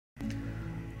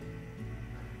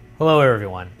Hello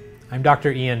everyone, I'm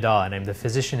Dr. Ian Dawe and I'm the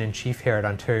Physician-in-Chief here at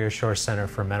Ontario Shores Centre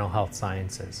for Mental Health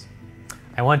Sciences.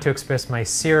 I want to express my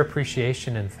sincere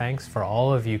appreciation and thanks for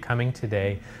all of you coming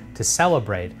today to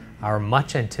celebrate our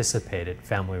much anticipated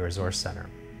Family Resource Centre.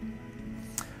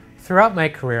 Throughout my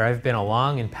career, I've been a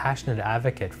long and passionate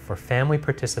advocate for family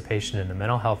participation in the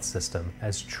mental health system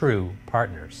as true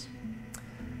partners.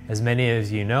 As many of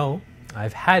you know,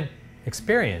 I've had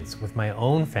experience with my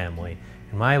own family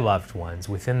and my loved ones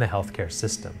within the healthcare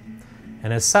system.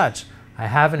 And as such, I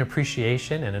have an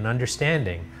appreciation and an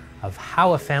understanding of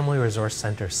how a family resource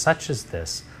center such as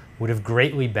this would have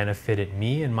greatly benefited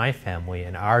me and my family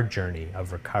in our journey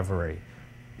of recovery.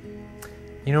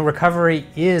 You know, recovery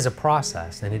is a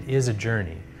process and it is a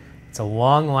journey. It's a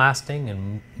long-lasting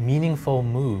and meaningful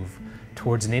move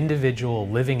towards an individual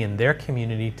living in their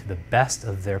community to the best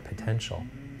of their potential.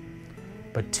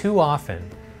 But too often,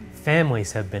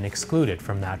 families have been excluded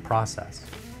from that process.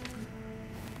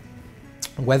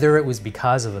 Whether it was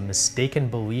because of a mistaken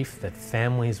belief that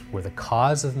families were the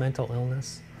cause of mental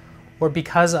illness, or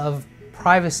because of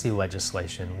privacy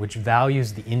legislation which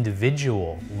values the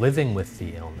individual living with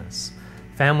the illness,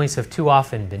 families have too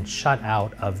often been shut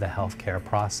out of the healthcare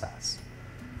process.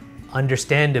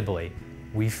 Understandably,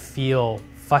 we feel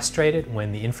frustrated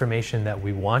when the information that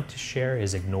we want to share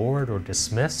is ignored or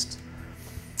dismissed,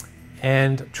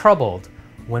 and troubled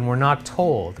when we're not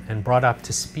told and brought up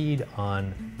to speed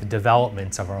on the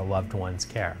developments of our loved ones'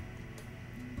 care.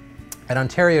 At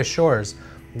Ontario Shores,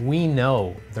 we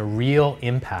know the real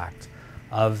impact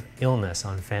of illness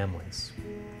on families.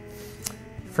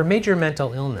 For major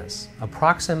mental illness,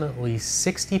 approximately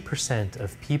 60%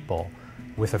 of people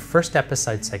with a first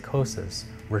episode psychosis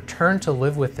return to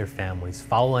live with their families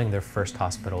following their first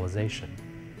hospitalization.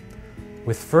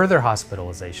 With further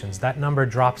hospitalizations, that number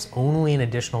drops only an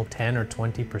additional 10 or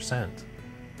 20%.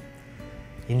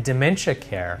 In dementia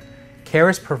care, care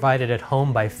is provided at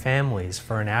home by families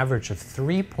for an average of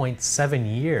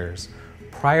 3.7 years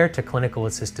prior to clinical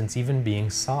assistance even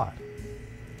being sought.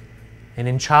 And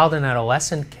in child and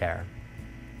adolescent care,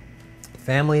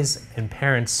 families and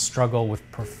parents struggle with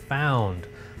profound,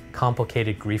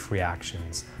 complicated grief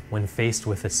reactions when faced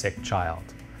with a sick child.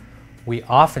 We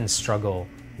often struggle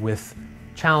with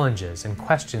challenges and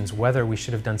questions whether we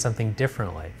should have done something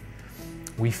differently.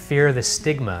 We fear the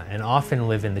stigma and often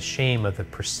live in the shame of the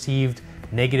perceived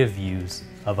negative views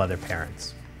of other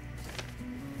parents.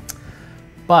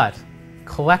 But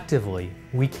collectively,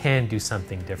 we can do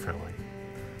something differently.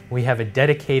 We have a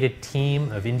dedicated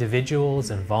team of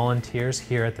individuals and volunteers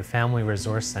here at the Family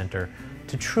Resource Center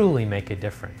to truly make a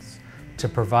difference, to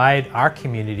provide our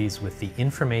communities with the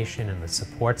information and the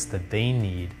supports that they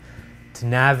need to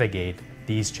navigate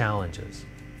these challenges.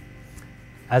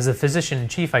 As a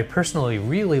physician-in-chief, I personally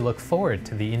really look forward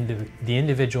to the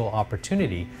individual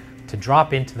opportunity to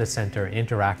drop into the center and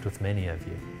interact with many of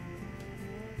you.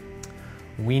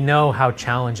 We know how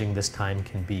challenging this time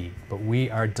can be, but we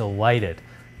are delighted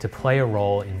to play a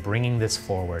role in bringing this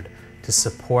forward to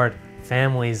support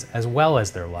families as well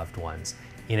as their loved ones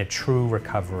in a true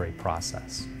recovery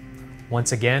process.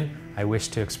 Once again, I wish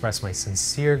to express my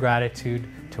sincere gratitude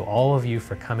to all of you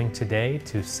for coming today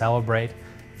to celebrate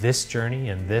this journey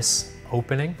and this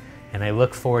opening, and I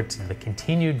look forward to the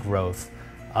continued growth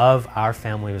of our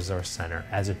Family Resource Center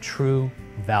as a true,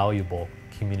 valuable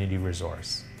community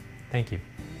resource. Thank you.